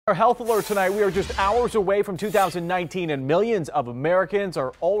Our health alert tonight, we are just hours away from 2019 and millions of Americans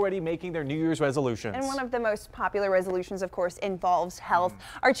are already making their New Year's resolutions. And one of the most popular resolutions, of course, involves health.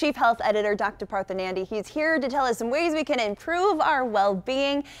 Our chief health editor, Dr. Nandi, he's here to tell us some ways we can improve our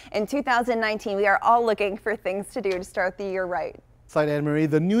well-being. In 2019, we are all looking for things to do to start the year right. Anne-Marie,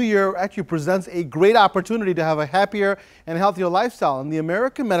 the new year actually presents a great opportunity to have a happier and healthier lifestyle. And the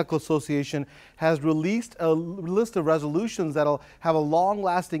American Medical Association has released a list of resolutions that'll have a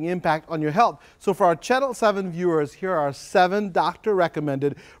long-lasting impact on your health. So for our Channel 7 viewers, here are 7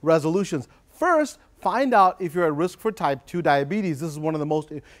 doctor-recommended resolutions. First, find out if you're at risk for type 2 diabetes. This is one of the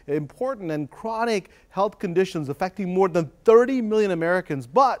most important and chronic health conditions affecting more than 30 million Americans.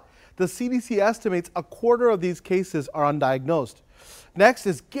 But the CDC estimates a quarter of these cases are undiagnosed. Next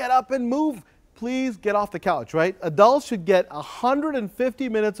is get up and move. Please get off the couch, right? Adults should get 150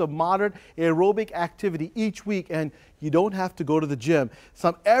 minutes of moderate aerobic activity each week, and you don't have to go to the gym.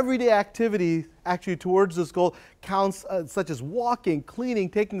 Some everyday activity actually towards this goal counts, such as walking, cleaning,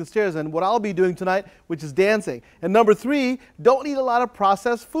 taking the stairs, and what I'll be doing tonight, which is dancing. And number 3, don't eat a lot of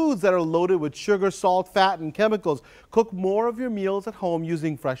processed foods that are loaded with sugar, salt, fat, and chemicals. Cook more of your meals at home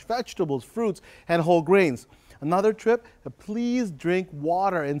using fresh vegetables, fruits, and whole grains. Another tip, please drink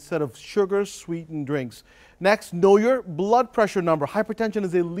water instead of sugar-sweetened drinks. Next, know your blood pressure number. Hypertension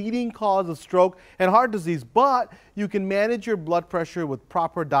is a leading cause of stroke and heart disease, but you can manage your blood pressure with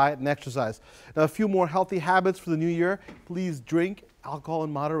proper diet and exercise. Now, a few more healthy habits for the new year. Please drink alcohol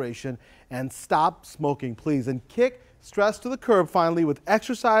in moderation and stop smoking, please. And kick stress to the curb, finally, with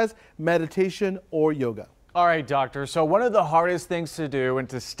exercise, meditation, or yoga. All right, doctor. So one of the hardest things to do and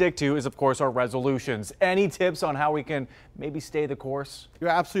to stick to is, of course, our resolutions. Any tips on how we can maybe stay the course? You're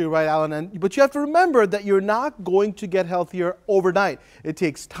absolutely right, Alan. But you have to remember that you're not going to get healthier overnight. It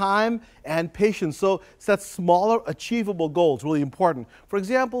takes time and patience. So set smaller, achievable goals, really important. For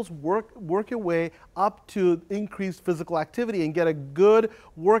example, work your way up to increased physical activity and get a good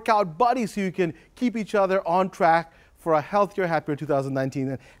workout buddy so you can keep each other on track for a healthier, happier 2019.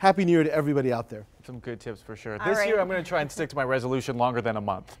 And Happy New Year to everybody out there. Some good tips for sure. This year, I'm going to try and stick to my resolution longer than a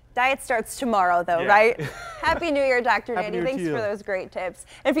month. Diet starts tomorrow, though, right? Happy New Year, Dr. Nandi. Thanks for those great tips.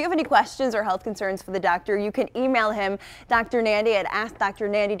 And if you have any questions or health concerns for the doctor, you can email him, Dr. Nandi, at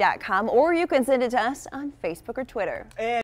askdrnandi.com, or you can send it to us on Facebook or Twitter.